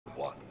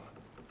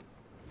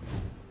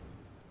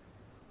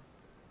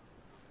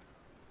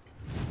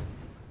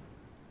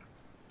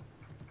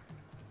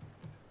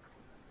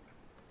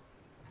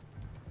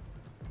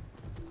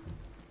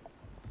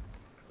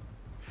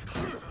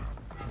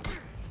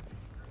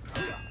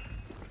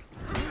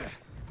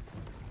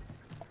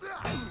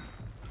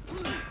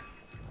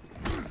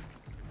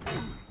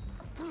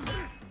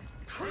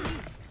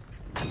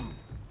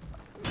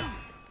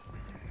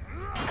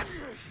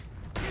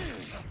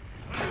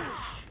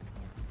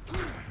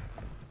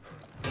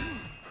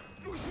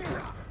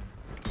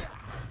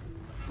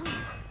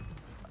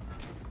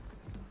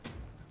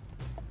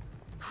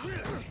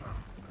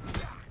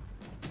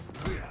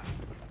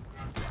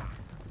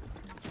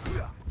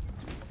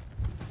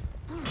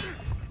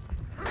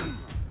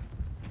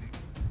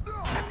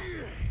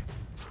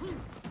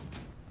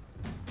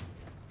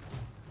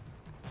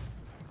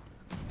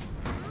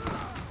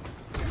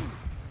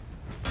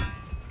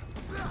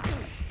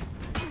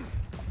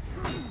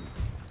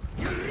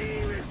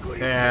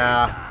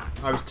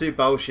I was too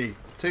bolshy.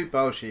 Too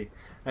bolshy.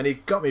 And he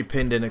got me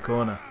pinned in a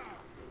corner.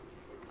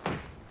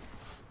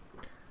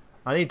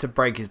 I need to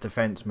break his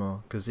defense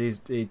more, because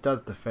he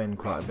does defend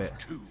quite a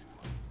bit.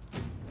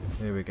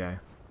 Here we go.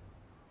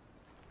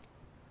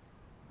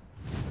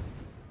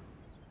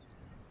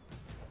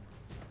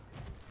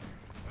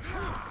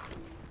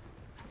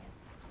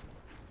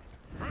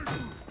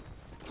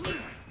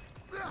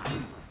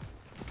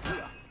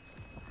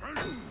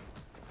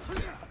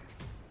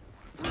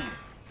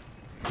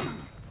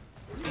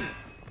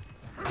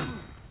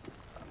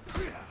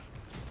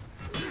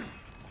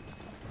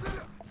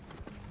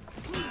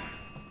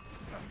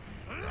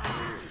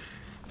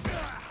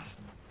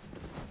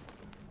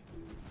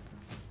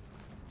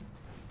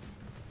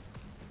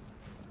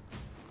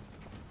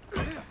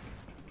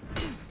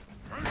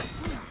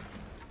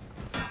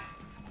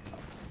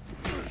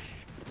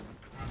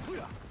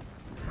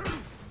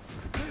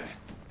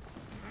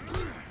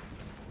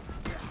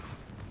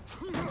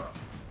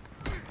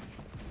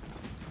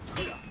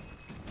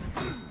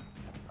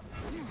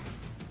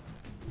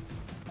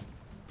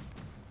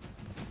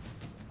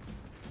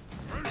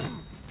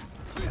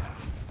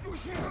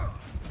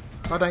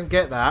 I don't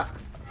get that.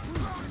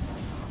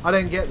 I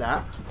don't get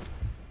that.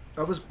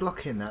 I was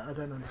blocking that. I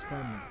don't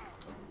understand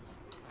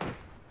that.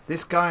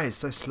 This guy is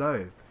so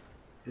slow.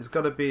 It's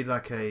got to be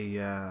like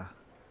a...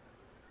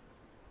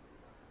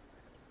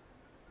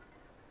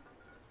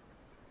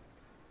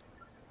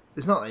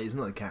 It's not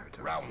a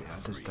character. Obviously. I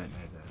just don't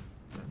know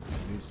the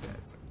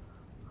movesets.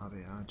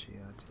 RB.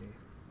 Okay.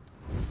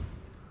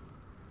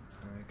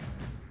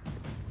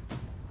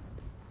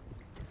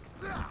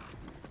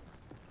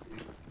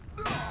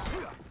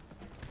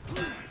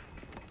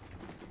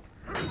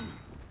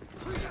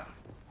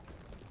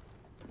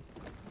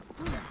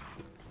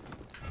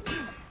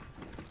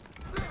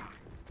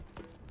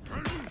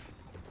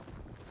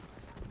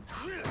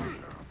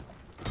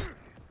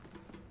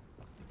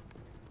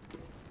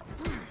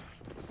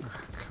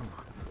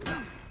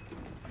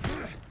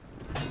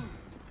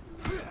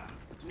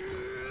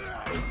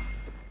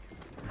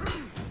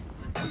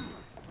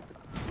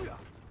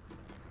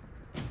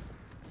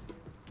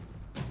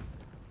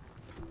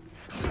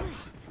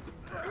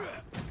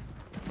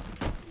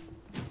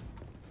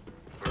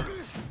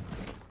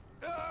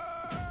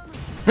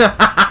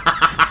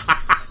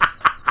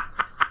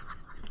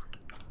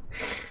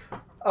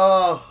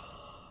 Oh.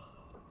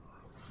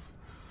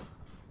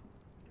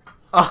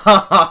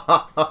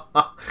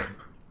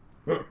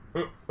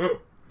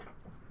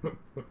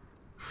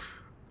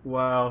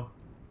 Wow.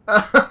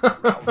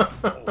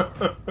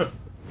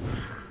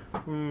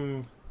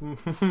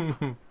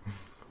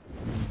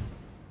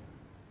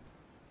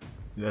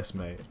 Yes,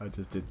 mate. I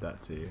just did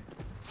that to you.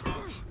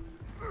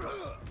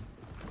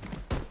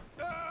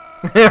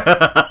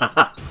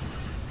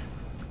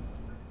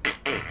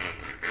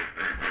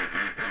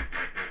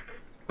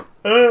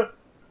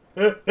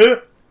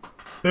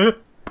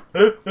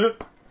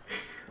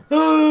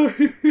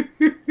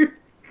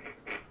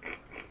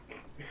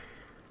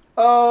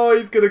 Oh,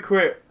 he's gonna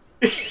quit.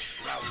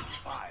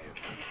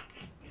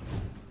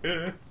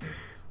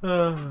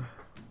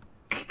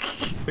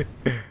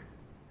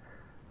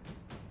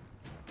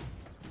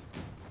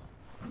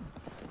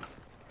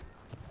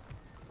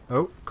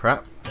 Oh,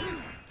 crap.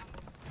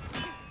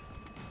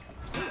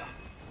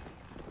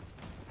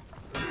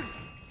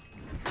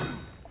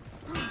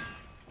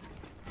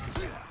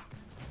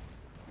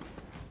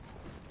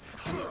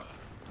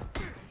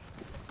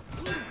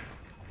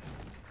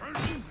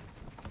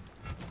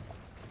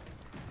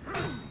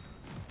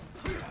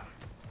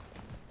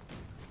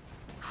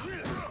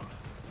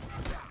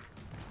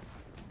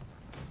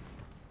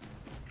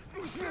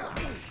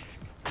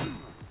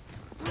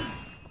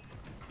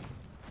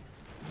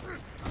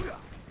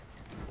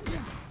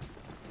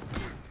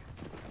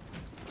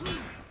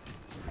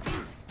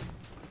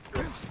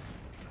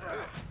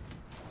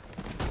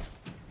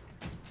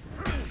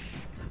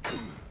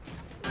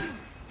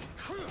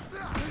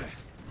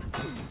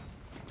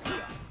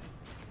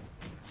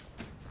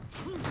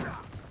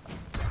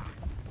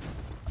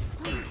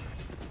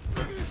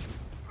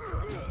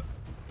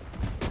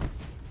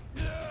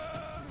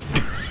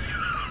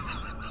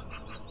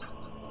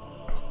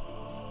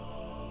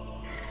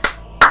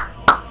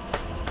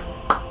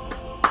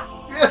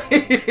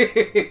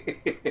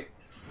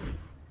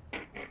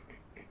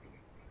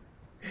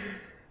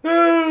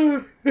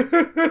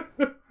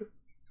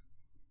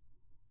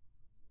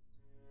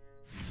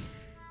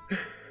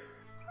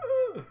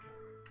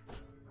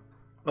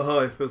 Oh,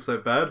 I feel so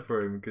bad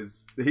for him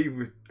because he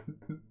was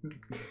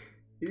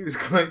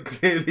quite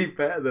clearly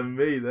better than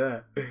me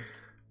there.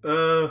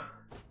 Oh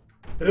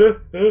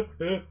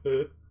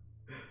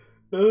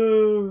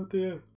dear.